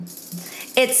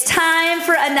It's time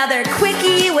for another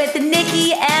quickie with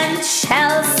Nikki and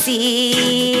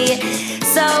Chelsi.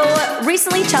 So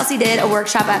recently Chelsi did a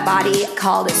workshop at Body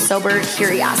called Sober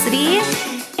Curiosity.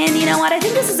 And you know what? I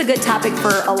think this is a good topic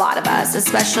for a lot of us,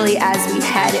 especially as we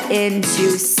head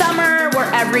into summer where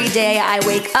every day I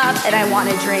wake up and I want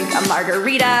to drink a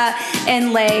margarita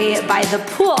and lay by the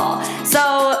pool.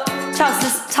 So Chelsea,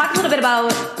 just talk a little bit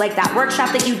about like that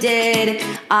workshop that you did.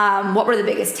 What were the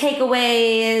biggest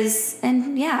takeaways?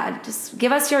 And yeah, just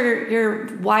give us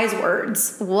your wise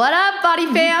words. What up, Body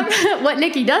Fam? What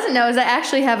Nikki doesn't know is I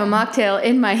actually have a mocktail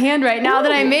in my hand right now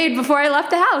that I made before I left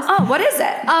the house. Oh, what is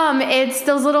it? It's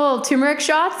those little turmeric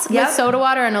shots with soda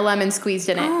water and a lemon squeezed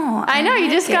in it. Oh, I know, you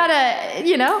just gotta,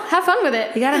 have fun with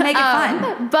it. You gotta make it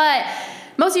fun. But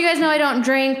most of you guys know I don't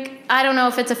drink. I don't know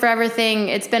if it's a forever thing.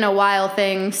 It's been a while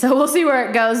thing, so we'll see where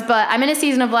it goes. But I'm in a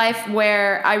season of life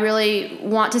where I really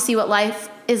want to see what life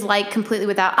is like completely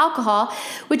without alcohol,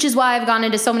 which is why I've gone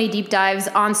into so many deep dives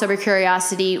on Sober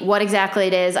Curiosity, what exactly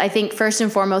it is. I think first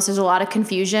and foremost, there's a lot of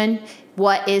confusion.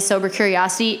 What is Sober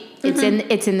Curiosity?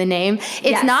 It's in the name.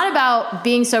 It's not about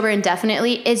being sober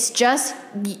indefinitely. It's just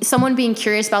someone being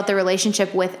curious about their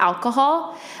relationship with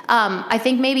alcohol. I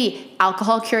think maybe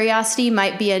alcohol curiosity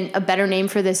might be a better name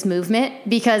for this movement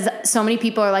because so many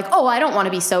people are like, oh, I don't want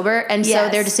to be sober. And so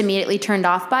they're just immediately turned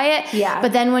off by it. Yeah.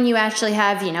 But then when you actually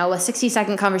have, a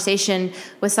 60-second conversation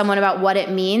with someone about what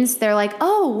it means, they're like,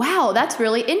 oh, wow, that's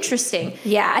really interesting.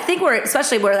 Yeah, I think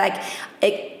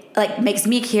it makes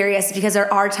me curious because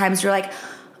there are times you're like,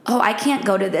 oh, I can't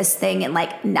go to this thing and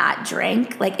not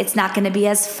drink. It's not going to be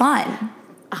as fun.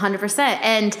 100%.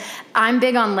 And I'm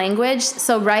big on language.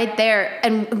 So right there,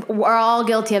 and we're all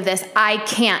guilty of this. I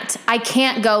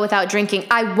can't go without drinking.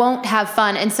 I won't have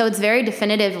fun. And so it's very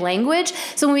definitive language.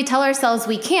 So when we tell ourselves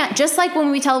we can't, just like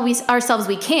when we tell ourselves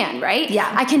we can, right?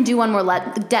 Yeah. I can do one more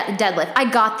deadlift. I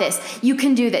got this. You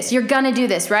can do this. You're going to do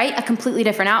this, right? A completely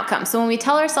different outcome. So when we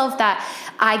tell ourselves that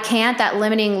I can't, that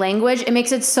limiting language, it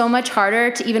makes it so much harder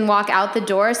to even walk out the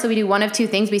door. So we do one of two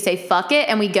things. We say, fuck it,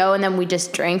 and we go, and then we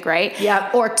just drink, right?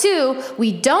 Yep. Or two,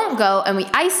 we don't go, and we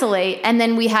isolate, and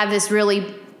then we have this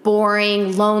really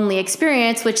boring, lonely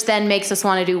experience, which then makes us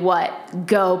want to do what?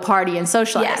 Go party and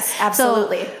socialize. Yes,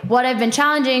 absolutely. So what I've been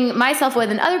challenging myself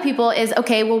with and other people is,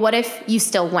 okay, well, what if you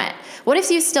still went? What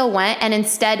if you still went and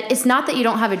instead, it's not that you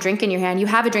don't have a drink in your hand, you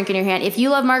have a drink in your hand. If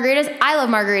you love margaritas, I love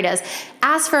margaritas.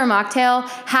 Ask for a mocktail,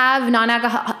 have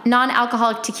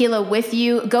non-alcoholic tequila with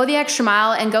you, go the extra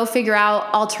mile and go figure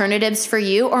out alternatives for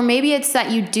you. Or maybe it's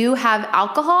that you do have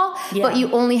alcohol, but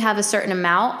you only have a certain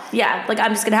amount. Yeah,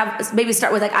 I'm just going to maybe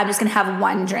start with I'm just going to have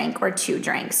one drink or two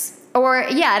drinks. Or,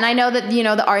 and I know that,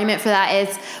 the argument for that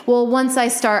is, well, once I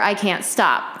start, I can't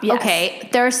stop. Yes. Okay,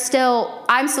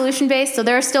 I'm solution-based, so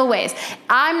there are still ways.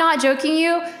 I'm not joking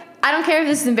you. I don't care if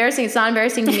this is embarrassing. It's not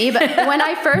embarrassing to me, but when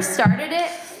I first started it,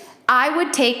 I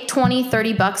would take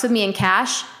 $20-$30 with me in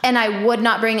cash, and I would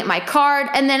not bring it my card.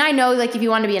 And then I know, if you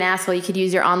want to be an asshole, you could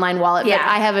use your online wallet. Yeah. But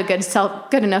I have a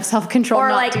good enough self-control. Or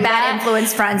not do bad that.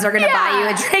 influence friends are going to buy you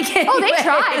a drink anyways.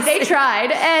 Oh, they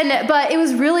tried. But it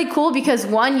was really cool because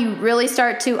one, you really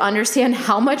start to understand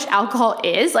how much alcohol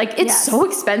is. It's so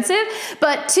expensive.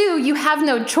 But two, you have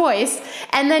no choice.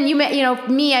 And then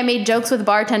I made jokes with the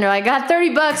bartender. I got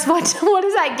 $30. What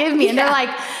does that give me? And they're like,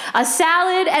 a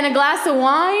salad and a glass of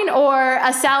wine, or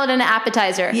a salad and an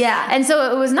appetizer. Yeah. And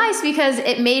so it was nice because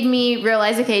it made me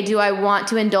realize, okay, do I want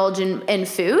to indulge in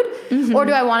food or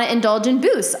do I want to indulge in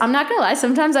booze? I'm not going to lie.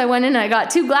 Sometimes I went in and I got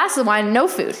 2 glasses of wine and no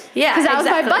food. Yeah, because that was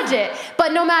my budget.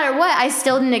 But no matter what, I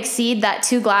still didn't exceed that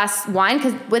 2-glass wine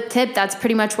because with tip, that's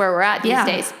pretty much where we're at these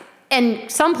days.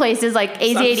 And some places like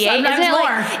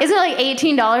AZ88, isn't it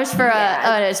 $18 for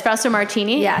an espresso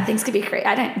martini? Yeah, things could be crazy.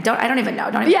 I don't even know.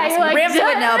 Don't even ask me. Ramsey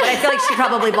would know, but I feel like she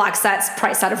probably blocks that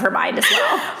price out of her mind as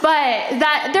well.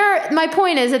 But my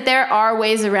point is that there are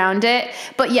ways around it.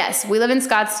 But yes, we live in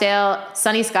Scottsdale,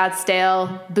 sunny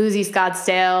Scottsdale, boozy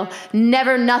Scottsdale,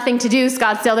 never nothing to do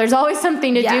Scottsdale. There's always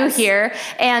something to do here.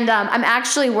 And I'm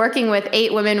actually working with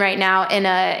 8 women right now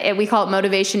in we call it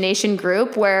Motivation Nation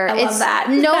group, where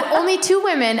only 2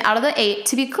 women out of the 8,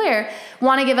 to be clear,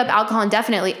 want to give up alcohol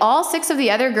indefinitely. All 6 of the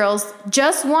other girls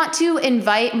just want to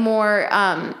invite more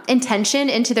intention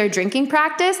into their drinking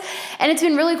practice. And it's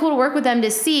been really cool to work with them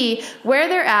to see where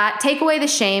they're at, take away the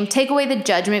shame, take away the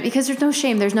judgment, because there's no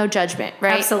shame, there's no judgment,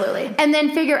 right? Absolutely. And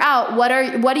then figure out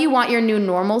what do you want your new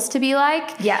normals to be like?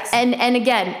 Yes. And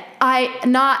again,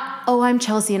 I'm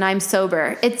Chelsi and I'm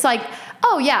sober. It's like,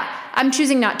 oh yeah, I'm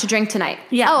choosing not to drink tonight.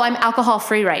 Yeah. Oh, I'm alcohol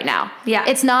free right now. Yeah.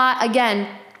 It's not, again,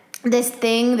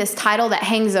 this title that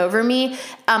hangs over me.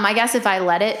 I guess if I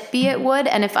let it be, it would.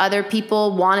 And if other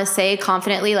people want to say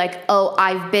confidently, like, oh,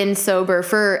 I've been sober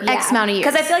for X amount of years.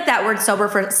 Because I feel like that word sober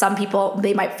for some people,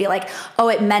 they might feel like, oh,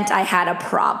 it meant I had a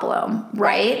problem,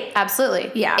 right?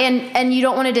 Absolutely. Yeah. And you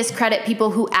don't want to discredit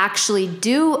people who actually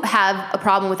do have a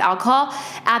problem with alcohol.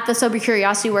 At the Sober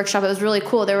Curiosity workshop, it was really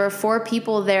cool. There were 4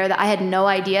 people there that I had no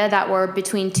idea that were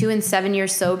between 2 and 7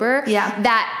 years sober. Yeah.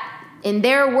 That, in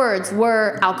their words,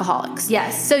 were alcoholics.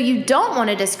 Yes. So you don't want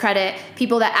to discredit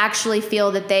people that actually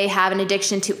feel that they have an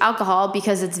addiction to alcohol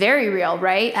because it's very real,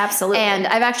 right? Absolutely. And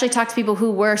I've actually talked to people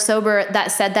who were sober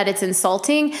that said that it's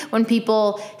insulting when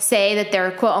people say that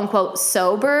they're quote unquote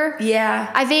sober.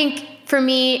 Yeah. I think for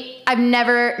me, I've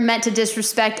never meant to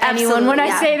disrespect anyone when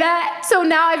I say that. So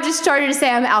now I've just started to say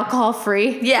I'm alcohol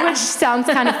free, which sounds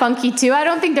kind of funky too. I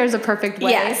don't think there's a perfect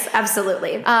way. Yes,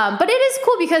 absolutely. But it is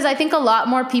cool because I think a lot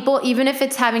more people, even if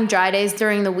it's having dry days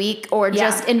during the week or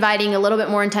just inviting a little bit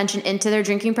more intention into their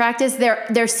drinking practice,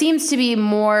 there seems to be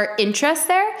more interest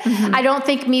there. Mm-hmm. I don't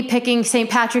think me picking St.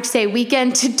 Patrick's Day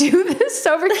weekend to do this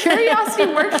Sober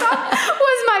Curiosity workshop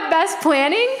was my best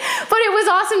planning, but it was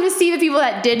awesome to see the people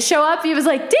that did show up. He was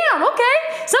like, damn,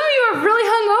 okay, some of you are really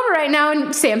hungover right now,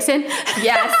 and Samson.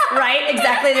 Yes, right,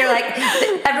 exactly. They're like,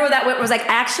 everyone that went was like,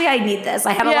 actually, I need this.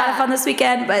 I had a lot of fun this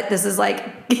weekend, but this is like...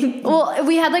 Well,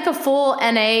 we had like a full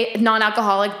NA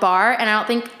non-alcoholic bar, and I don't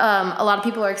think a lot of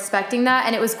people are expecting that,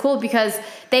 and it was cool because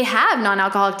they have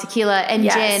non-alcoholic tequila and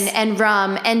gin and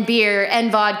rum and beer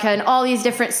and vodka and all these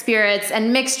different spirits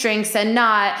and mixed drinks and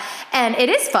not. And it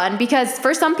is fun because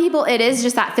for some people, it is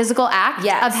just that physical act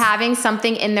of having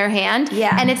something in their hand.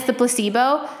 Yeah. And it's the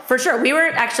placebo. For sure. We were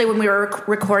actually, when we were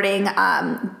recording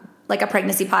like a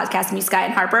pregnancy podcast, me, Sky,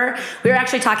 and Harper, we were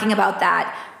actually talking about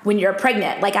that. When you're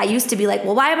pregnant, like I used to be like,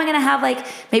 well, why am I going to have like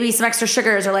maybe some extra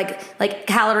sugars or like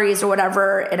calories or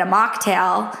whatever in a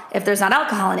mocktail if there's not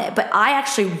alcohol in it? But I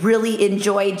actually really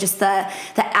enjoyed just the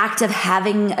act of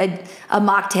having a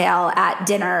mocktail at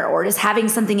dinner or just having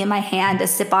something in my hand to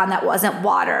sip on that wasn't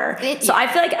water. So I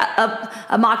feel like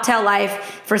a mocktail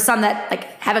life for some that like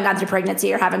haven't gone through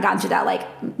pregnancy or haven't gone through that like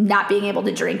not being able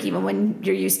to drink even when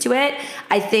you're used to it,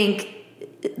 I think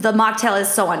the mocktail is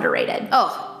so underrated.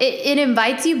 Oh, it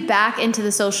invites you back into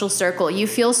the social circle. You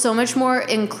feel so much more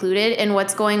included in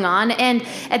what's going on. And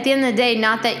at the end of the day,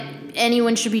 not that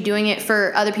anyone should be doing it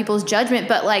for other people's judgment,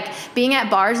 but like being at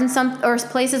bars and some or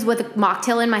places with a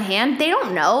mocktail in my hand, they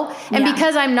don't know. And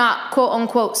because I'm not quote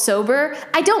unquote sober,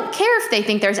 I don't care if they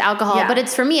think there's alcohol, but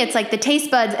it's for me, it's like the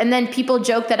taste buds. And then people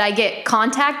joke that I get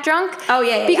contact drunk.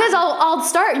 Because I'll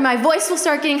start, my voice will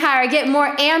start getting higher. I get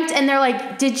more amped and they're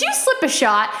like, did you slip a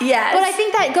shot? Yes. But I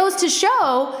think that goes to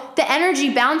show the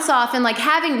energy bounce off and like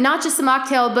having not just the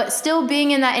mocktail, but still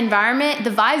being in that environment, the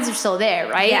vibes are still there,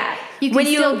 right? Yeah. You can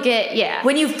still get,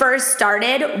 When you first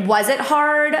started, was it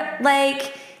hard,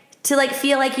 like, to, like,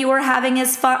 feel like you were having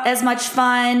as much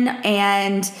fun?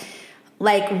 And,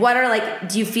 like, what are, like,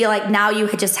 do you feel like now you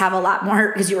just have a lot more,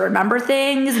 because you remember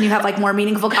things and you have, like, more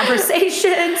meaningful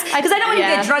conversations? Because I know when you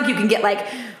get drunk, you can get, like,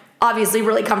 obviously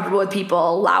really comfortable with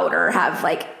people, louder, have,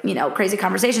 like, you know, crazy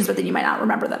conversations, but then you might not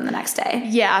remember them the next day.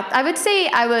 Yeah, I would say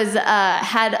I was,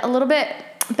 had a little bit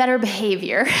better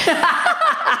behavior.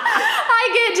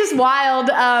 I get just wild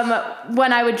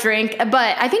when I would drink,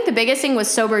 but I think the biggest thing was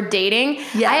sober dating.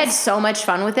 Yes. I had so much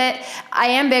fun with it. I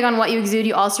am big on what you exude,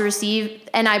 you also receive,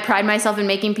 and I pride myself in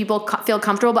making people feel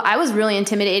comfortable, but I was really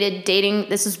intimidated dating.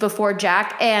 This was before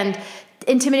Jack, and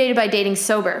intimidated by dating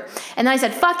sober. And then I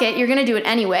said, fuck it, you're going to do it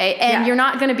anyway. And you're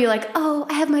not going to be like, oh,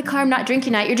 I have my car, I'm not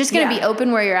drinking tonight. You're just going to be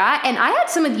open where you're at. And I had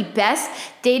some of the best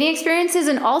dating experiences.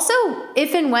 And also,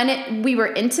 if and when we were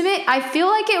intimate, I feel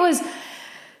like it was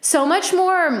so much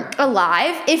more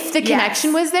alive if the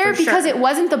connection was there, because it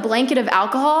wasn't the blanket of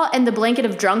alcohol and the blanket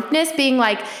of drunkenness being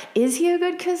like, is he a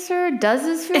good kisser? Does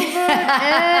this feel good?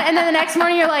 And then the next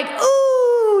morning you're like,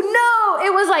 ooh, no.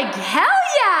 It was like, hell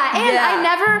yeah. And I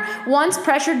never once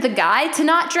pressured the guy to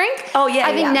not drink.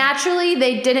 I think naturally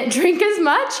they didn't drink as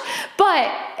much, but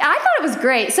I thought it was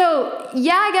great. So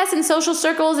I guess in social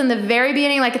circles in the very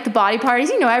beginning, like at the body parties,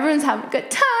 you know, everyone's having a good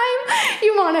time.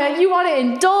 You want to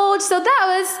indulge. So that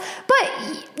was,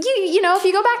 but you know, if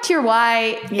you go back to your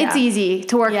why, it's easy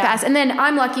to work past. And then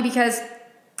I'm lucky because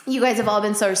you guys have all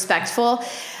been so respectful.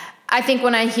 I think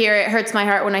when I hear, it hurts my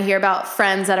heart when I hear about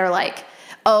friends that are like,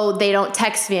 oh, they don't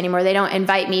text me anymore, they don't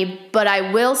invite me. But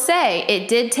I will say, it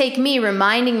did take me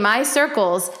reminding my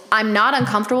circles, I'm not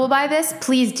uncomfortable by this,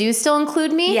 please do still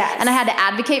include me. Yes. And I had to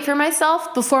advocate for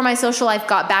myself before my social life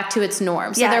got back to its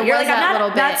norm. So there was that little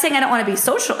bit. Not saying I don't want to be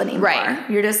social anymore. Right.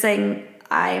 You're just saying,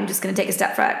 I am just going to take a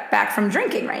step back from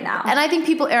drinking right now. And I think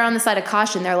people err on the side of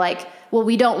caution. They're like, well,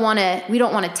 we don't want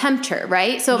to tempt her,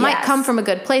 right? So it might come from a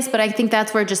good place, but I think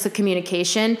that's where just the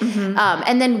communication.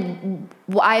 And then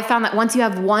I found that once you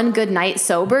have one good night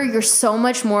sober, you're so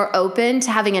much more open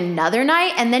to having another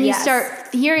night. And then you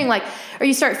start hearing like, or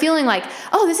you start feeling like,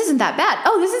 oh, this isn't that bad.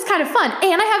 Oh, this is kind of fun.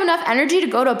 And I have enough energy to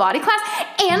go to a body class.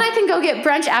 And I can go get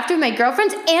brunch after with my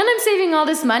girlfriends. And I'm saving all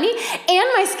this money. And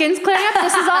my skin's clearing up.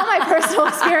 This is all my personal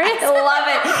experience. I love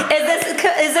it.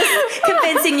 Is this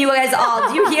convincing you guys all?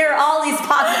 Do you hear all these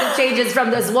positive changes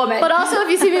from this woman? But also, if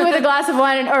you see me with a glass of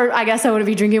wine, or I guess I wouldn't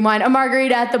be drinking wine, a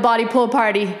margarita at the body pool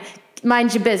party,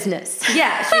 mind your business.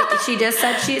 Yeah, she just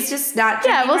said she's just not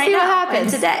drinking we'll right see now what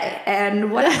happens today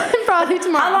and whatever. Probably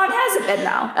tomorrow. How long has it been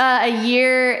now? A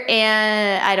year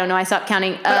and I don't know. I stopped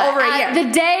counting. But over a year.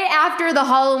 The day after the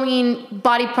Halloween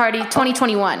body party,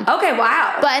 2021. Okay,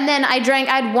 wow. And then I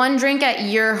had one drink at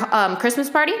your Christmas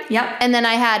party. Yep. And then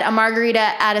I had a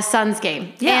margarita at a Suns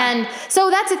game. Yeah. And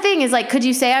so that's the thing is like, could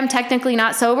you say I'm technically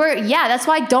not sober? Yeah, that's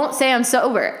why I don't say I'm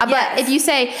sober. But if you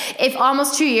say, if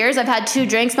almost 2 years I've had 2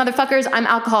 drinks, motherfuckers, I'm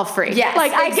alcohol free. Yes,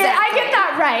 like exactly. I get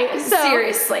that right. So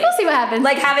seriously, we'll see what happens.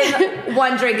 Like having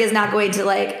one drink is not going to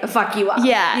like fuck you up.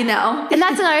 Yeah, you know. And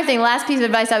that's another thing. Last piece of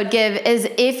advice I would give is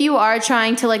if you are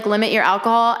trying to like limit your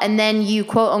alcohol and then you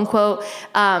quote unquote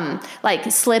like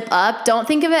slip up, don't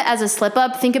think of it as a slip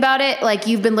up. Think about it like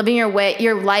you've been living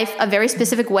your life a very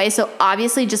specific way. So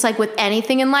obviously, just like with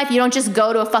anything in life, you don't just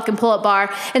go to a fucking pull-up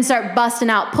bar and start busting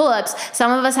out pull-ups.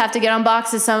 Some of us have to get on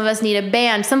boxes. Some of us need a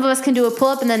band. Some of us can do a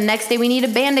pull-up and then the next day we need a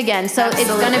band again. So it's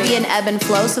going to be an ebb and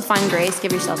flow. So find grace.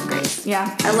 Give yourself grace.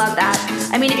 Yeah, I love that.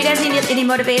 I mean, if you guys need any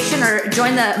motivation or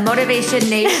join the Motivation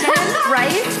Nation,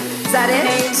 right? Is that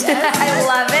it? I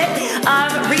love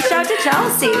it. Reach out to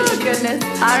Chelsi. Oh, goodness.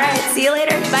 All right. See you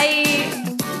later. Bye.